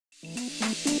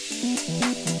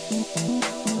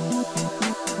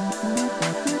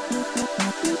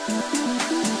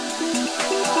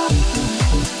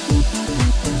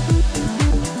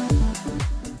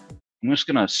just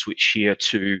going to switch here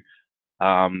to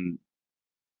our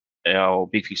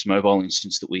BigFix Mobile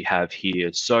instance that we have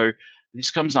here. So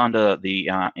this comes under the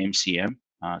MCM.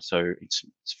 So it's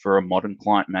for a modern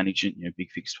client management,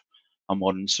 BigFix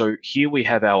modern. So here we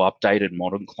have our updated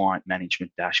modern client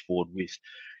management dashboard with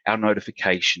our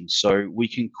notifications. So we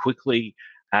can quickly,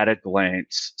 at a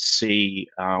glance, see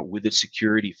with a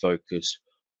security focus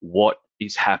what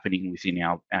is happening within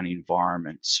our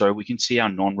environment. So we can see our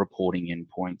non-reporting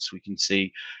endpoints. We can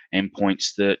see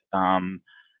endpoints that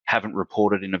haven't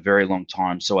reported in a very long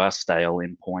time, so our stale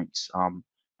endpoints.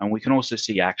 And we can also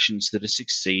see actions that are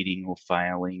succeeding or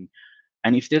failing.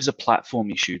 And if there's a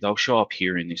platform issue, they'll show up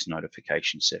here in this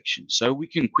notification section. So we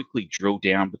can quickly drill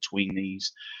down between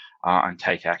these and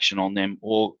take action on them,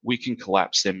 or we can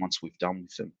collapse them once we've done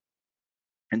with them.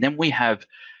 And then we have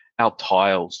our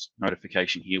tiles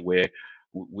notification here, where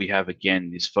we have, again,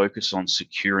 this focus on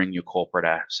securing your corporate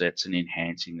assets and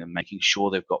enhancing them, making sure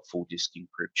they've got full disk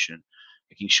encryption,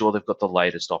 making sure they've got the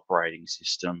latest operating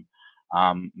system,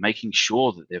 making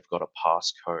sure that they've got a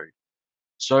passcode.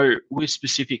 So we're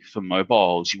specific for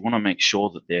mobiles. You want to make sure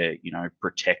that they're,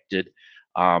 protected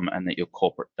and that your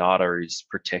corporate data is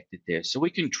protected there. So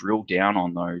we can drill down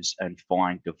on those and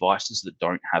find devices that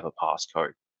don't have a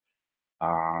passcode.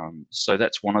 So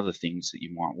that's one of the things that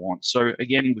you might want. So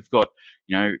again, we've got,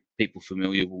 people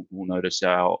familiar will notice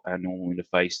our normal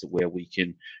interface where we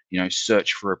can,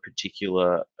 search for a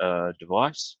particular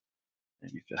device.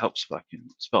 And if it helps, if I can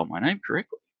spell my name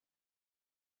correctly.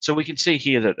 So we can see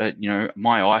here that,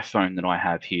 my iPhone that I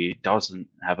have here doesn't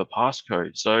have a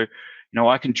passcode. So,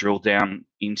 I can drill down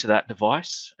into that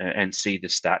device and see the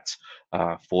stats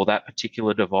for that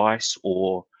particular device,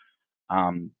 or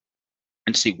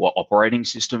and see what operating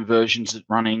system versions it's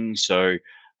running. So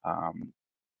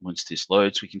once this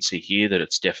loads, we can see here that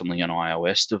it's definitely an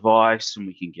iOS device, and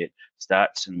we can get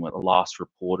stats and what the last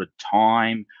reported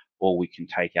time, or we can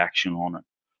take action on it.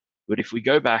 But if we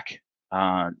go back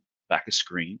a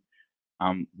screen,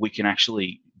 we can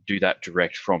actually do that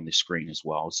direct from this screen as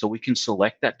well. So we can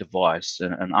select that device,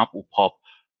 and up will pop,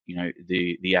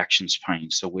 the actions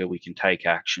pane. So where we can take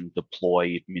action,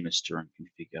 deploy, administer, and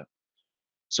configure.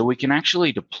 So we can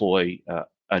actually deploy an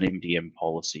MDM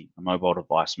policy, a mobile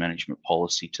device management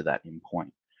policy, to that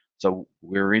endpoint. So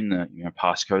we're in the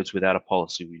passcodes without a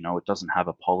policy. We know it doesn't have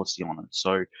a policy on it.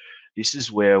 So this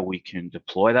is where we can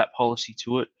deploy that policy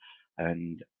to it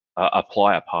and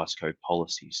apply a passcode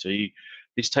policy. So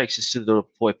this takes us to the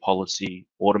deploy policy,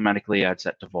 automatically adds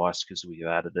that device because we've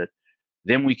added it.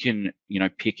 Then we can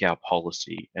pick our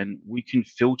policy, and we can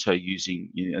filter using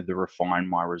the refine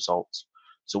my results.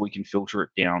 So we can filter it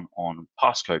down on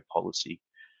passcode policy.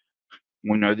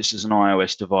 We know this is an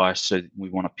iOS device, so we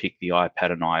want to pick the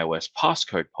iPad and iOS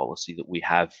passcode policy that we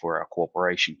have for our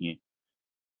corporation here.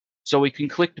 So we can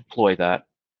click deploy that,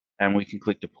 and we can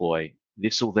click deploy.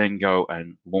 This will then go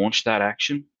and launch that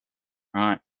action,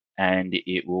 right? And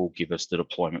it will give us the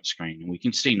deployment screen. And we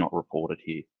can see not reported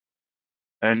here.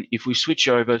 And if we switch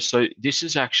over, so this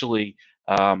is actually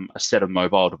a set of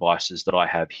mobile devices that I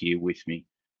have here with me.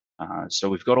 So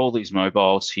we've got all these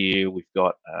mobiles here. We've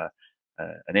got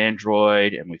an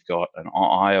Android, and we've got an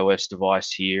iOS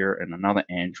device here, and another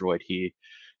Android here.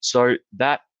 So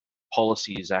that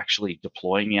policy is actually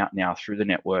deploying out now through the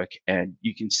network, and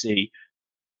you can see,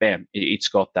 bam, it's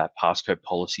got that passcode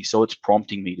policy. So it's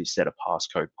prompting me to set a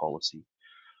passcode policy.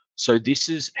 So this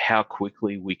is how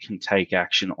quickly we can take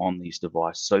action on these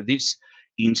devices. So this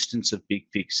instance of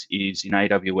BigFix is in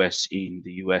AWS in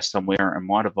the US somewhere, and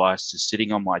my device is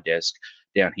sitting on my desk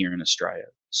down here in Australia.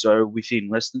 So within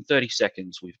less than 30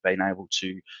 seconds, we've been able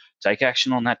to take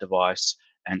action on that device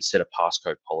and set a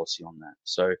passcode policy on that.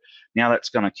 So now that's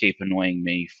going to keep annoying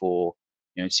me for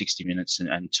 60 minutes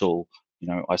until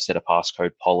I set a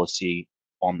passcode policy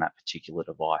on that particular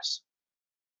device.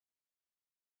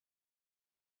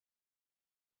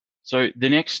 So the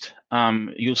next,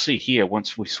 you'll see here,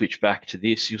 once we switch back to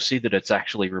this, you'll see that it's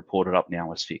actually reported up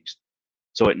now as fixed.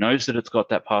 So it knows that it's got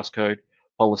that passcode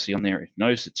policy on there. It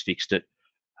knows it's fixed it.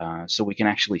 So we can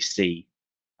actually see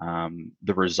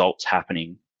the results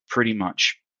happening pretty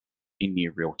much in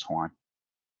near real time.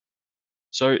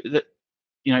 So that,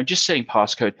 just setting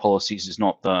passcode policies is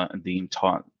not the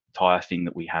entire thing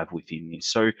that we have within this.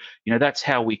 So, that's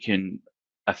how we can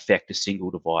affect a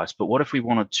single device. But what if we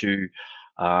wanted to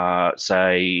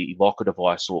say lock a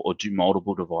device or do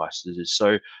multiple devices?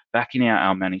 So back in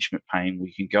our management pane,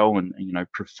 we can go and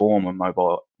perform a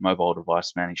mobile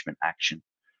device management action.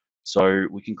 So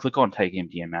we can click on take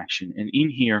MDM action, and in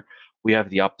here we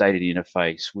have the updated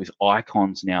interface with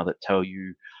icons now that tell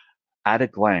you at a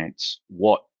glance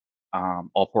what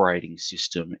operating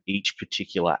system each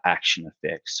particular action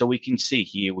affects. So we can see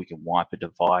here, we can wipe a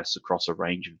device across a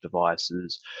range of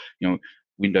devices,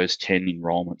 Windows 10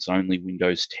 enrollments only,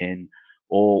 Windows 10,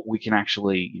 or we can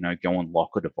actually, go and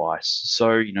lock a device.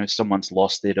 So, someone's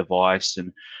lost their device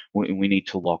and we need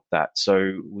to lock that.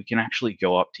 So we can actually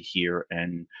go up to here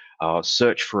and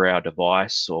search for our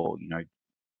device, or,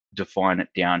 define it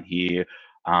down here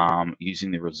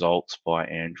using the results by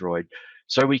Android.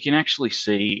 So we can actually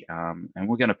see, and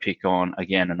we're going to pick on,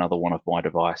 again, another one of my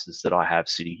devices that I have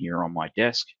sitting here on my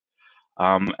desk.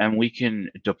 And we can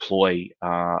deploy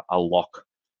a lock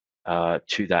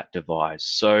to that device.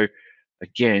 So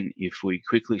again, if we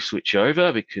quickly switch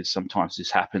over, because sometimes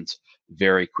this happens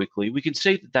very quickly, we can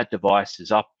see that that device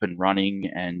is up and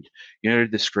running, and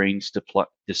the screen's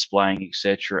displaying,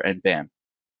 etc. And bam,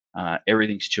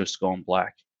 everything's just gone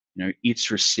black.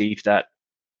 It's received that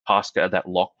passcode, that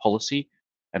lock policy,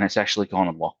 and it's actually gone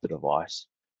and locked the device.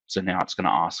 So now it's going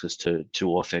to ask us to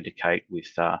authenticate with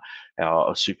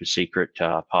our super secret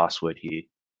password here.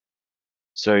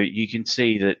 So you can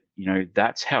see that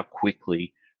that's how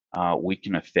quickly we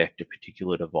can affect a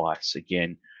particular device.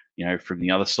 Again, from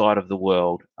the other side of the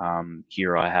world,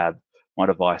 here I have my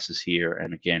devices here,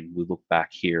 and again we look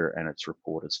back here and it's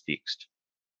report as fixed.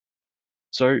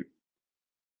 So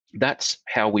that's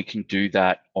how we can do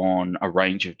that on a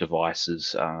range of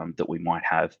devices that we might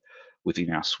have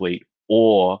within our suite.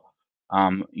 Or,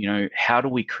 how do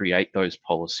we create those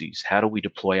policies? How do we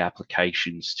deploy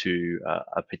applications to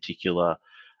a particular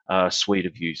suite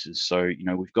of users? So,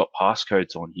 we've got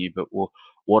passcodes on here, but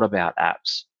what about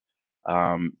apps?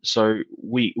 So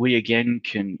we again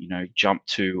can, jump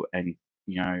to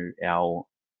our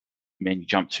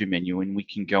menu, and we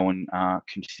can go and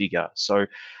configure. So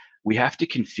we have to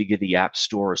configure the App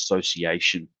Store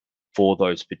association for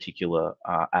those particular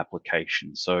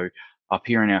applications. So up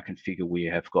here in our configure, we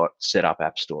have got set up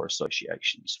App Store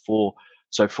associations for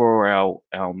our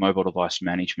mobile device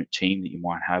management team that you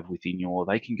might have within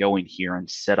they can go in here and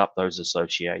set up those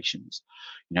associations,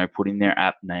 put in their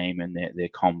app name and their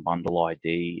COM bundle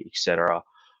ID, etc.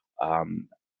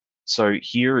 So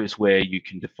here is where you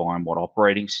can define what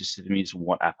operating system is and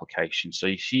what application. So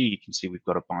here you can see we've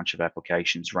got a bunch of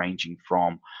applications ranging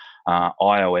from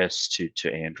iOS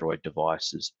to Android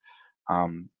devices.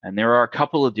 And there are a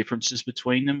couple of differences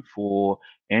between them. For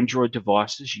Android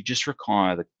devices, you just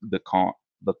require the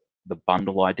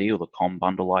bundle ID or the COM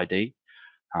bundle ID.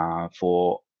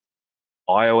 For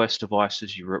iOS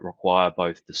devices, you require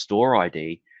both the store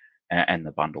ID and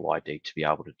the bundle ID to be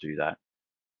able to do that.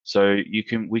 So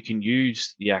we can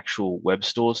use the actual web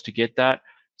stores to get that.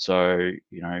 So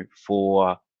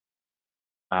for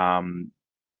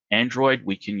Android,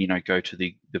 we can go to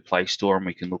the Play Store and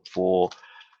we can look for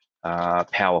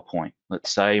PowerPoint,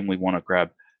 let's say, and we want to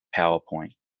grab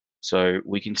PowerPoint. So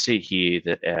we can see here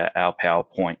that our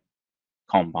PowerPoint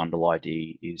COM bundle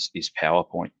ID is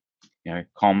PowerPoint.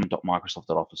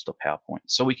 com.microsoft.office.powerpoint.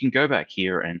 So we can go back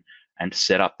here and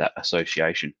set up that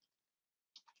association.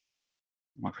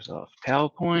 Microsoft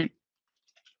PowerPoint,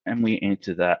 and we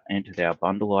entered our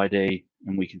bundle ID,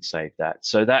 and we can save that.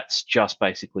 So that's just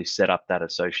basically set up that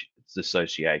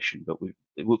association, but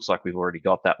it looks like we've already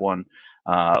got that one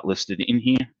listed in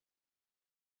here.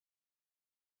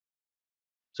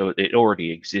 So it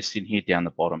already exists in here down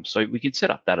the bottom. So we can set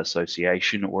up that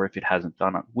association, or if it hasn't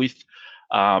done it with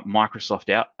with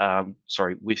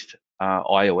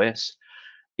iOS,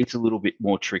 it's a little bit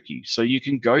more tricky. So you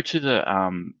can go to the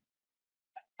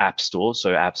App Store,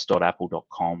 so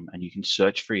apps.apple.com, and you can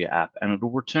search for your app, and it'll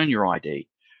return your ID,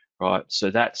 right? So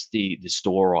that's the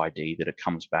store ID that it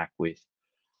comes back with.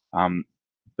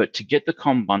 But to get the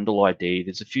COM bundle ID,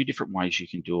 there's a few different ways you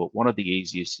can do it. One of the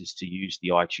easiest is to use the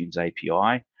iTunes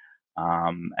API,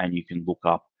 and you can look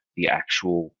up the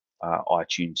actual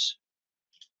iTunes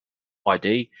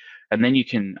ID, and then you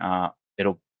can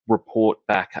it'll report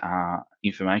back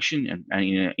information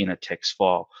and in a text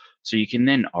file. So you can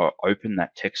then open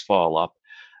that text file up,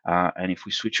 and if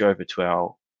we switch over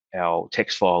to our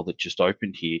text file that just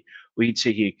opened here, we can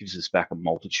see here it gives us back a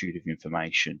multitude of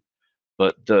information.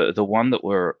 But the one that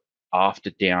we're after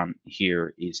down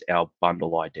here is our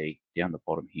bundle ID down the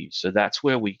bottom here. So that's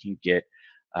where we can get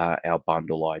our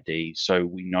bundle ID. So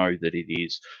we know that it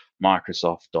is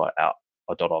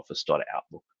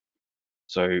Microsoft.office.outlook.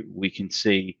 So we can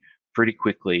see pretty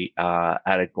quickly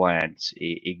at a glance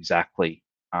exactly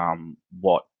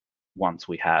what ones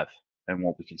we have and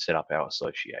what we can set up our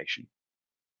association.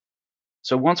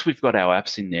 So once we've got our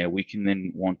apps in there, we can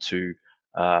then want to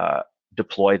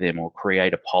deploy them or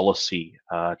create a policy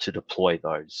to deploy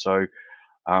those. So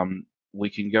we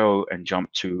can go and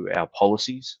jump to our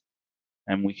policies,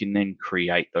 and we can then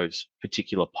create those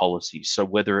particular policies. So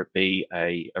whether it be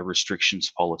a restrictions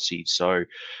policy, so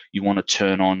you want to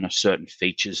turn on certain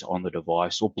features on the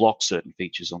device or block certain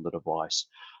features on the device,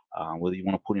 whether you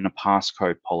want to put in a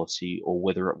passcode policy or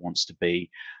whether it wants to be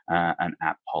an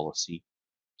app policy.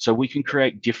 So we can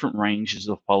create different ranges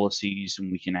of policies,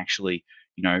 and we can actually,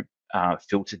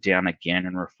 filter down again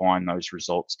and refine those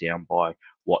results down by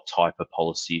what type of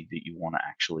policy that you want to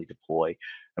actually deploy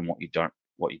and what you don't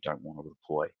want to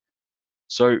deploy.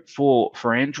 So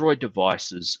for Android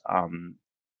devices,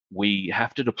 we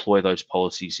have to deploy those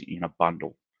policies in a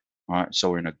bundle, right?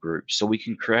 So in a group. So we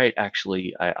can create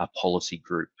actually a policy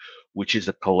group, which is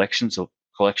a collection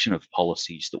of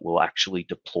policies that will actually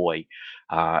deploy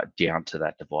down to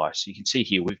that device. So you can see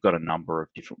here we've got a number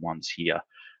of different ones here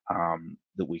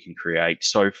that we can create.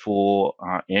 So for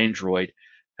Android,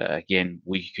 again,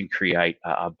 we can create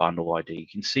a bundle ID. You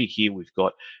can see here we've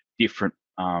got different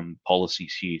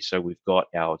policies here. So we've got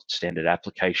our standard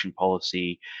application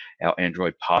policy, our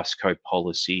Android passcode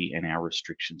policy, and our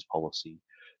restrictions policy.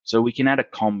 So we can add a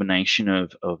combination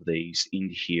of these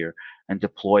into here and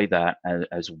deploy that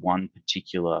as one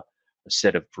particular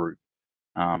set of group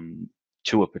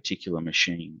to a particular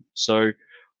machine. So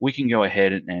we can go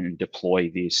ahead and deploy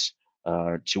this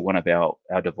to one of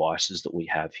our devices that we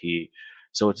have here.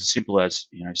 So it's as simple as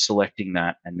selecting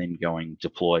that and then going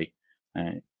deploy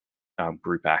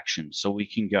group action. So we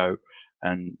can go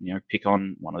and pick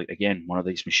on one of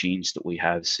these machines that we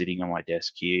have sitting on my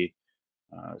desk here.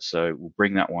 So we'll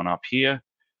bring that one up here.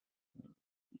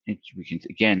 We can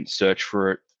again search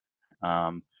for it,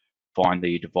 find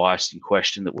the device in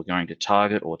question that we're going to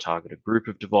target, or target a group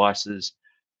of devices,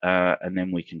 and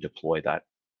then we can deploy that.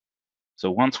 So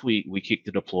once we kick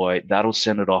the deploy, that'll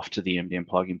send it off to the MDM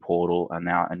plugin portal and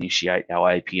now initiate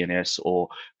our APNS or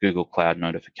Google Cloud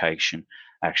notification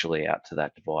actually out to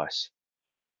that device.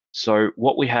 So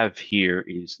what we have here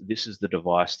is this is the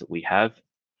device that we have.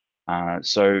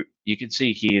 So you can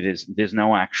see here there's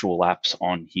no actual apps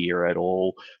on here at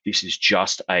all. This is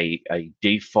just a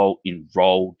default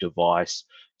enrolled device.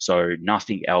 So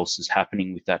nothing else is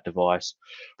happening with that device.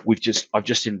 I've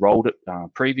just enrolled it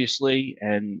previously,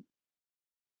 and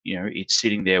it's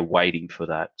sitting there waiting for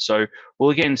that. So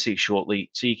we'll again see shortly.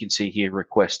 So you can see here,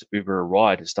 request Uber a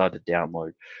ride has started to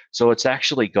download. So it's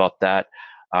actually got that.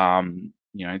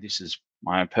 This is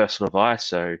my own personal device.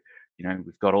 So,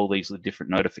 we've got all these different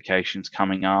notifications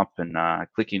coming up and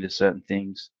clicking to certain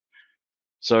things.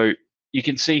 So you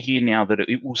can see here now that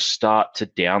it will start to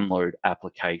download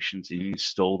applications and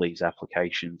install these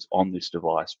applications on this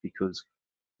device because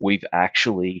we've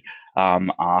actually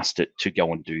asked it to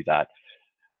go and do that.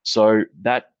 So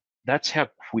that's how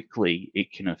quickly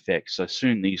it can affect. So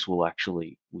soon these will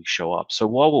show up. So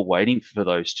while we're waiting for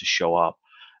those to show up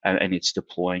and it's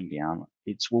deploying down,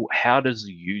 well, how does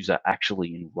the user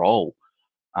actually enroll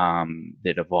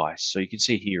their device? So you can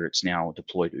see here it's now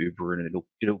deployed Uber, and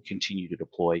it'll continue to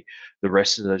deploy the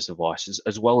rest of those devices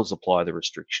as well as apply the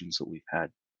restrictions that we've had.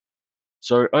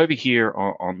 So over here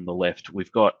on the left,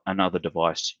 we've got another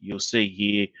device. You'll see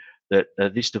here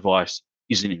that this device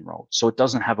isn't enrolled. So it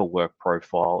doesn't have a work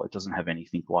profile. It doesn't have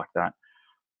anything like that.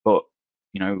 But,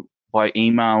 by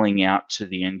emailing out to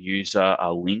the end user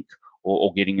a link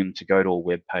or getting them to go to a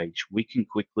web page, we can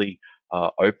quickly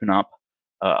open up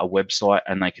a website,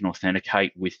 and they can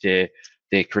authenticate with their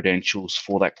credentials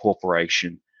for that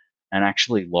corporation and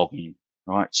actually log in,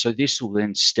 right? So this will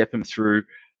then step them through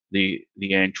the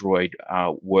Android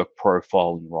work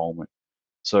profile enrollment.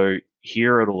 So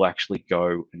here it'll actually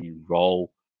go and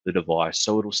enroll the device.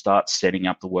 So it'll start setting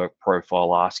up the work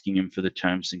profile, asking them for the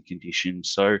terms and conditions.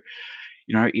 So,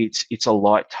 it's a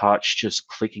light touch, just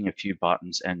clicking a few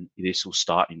buttons, and this will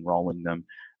start enrolling them.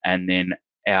 And then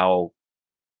our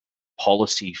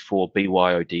policy for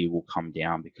BYOD will come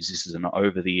down because this is an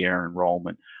over-the-air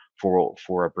enrollment for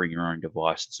a bring your own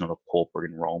device. It's not a corporate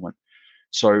enrollment.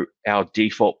 So our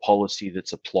default policy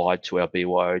that's applied to our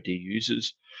BYOD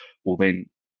users will then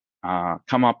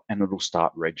come up, and it'll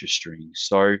start registering.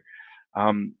 So,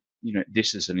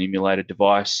 this is an emulated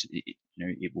device.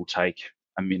 It will take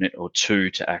a minute or two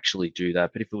to actually do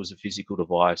that. But if it was a physical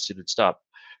device, it'd start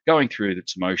going through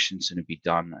its motions and it'd be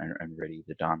done and ready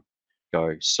to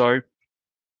go. So,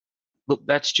 look,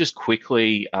 that's just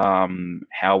quickly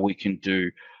how we can do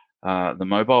the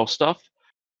mobile stuff.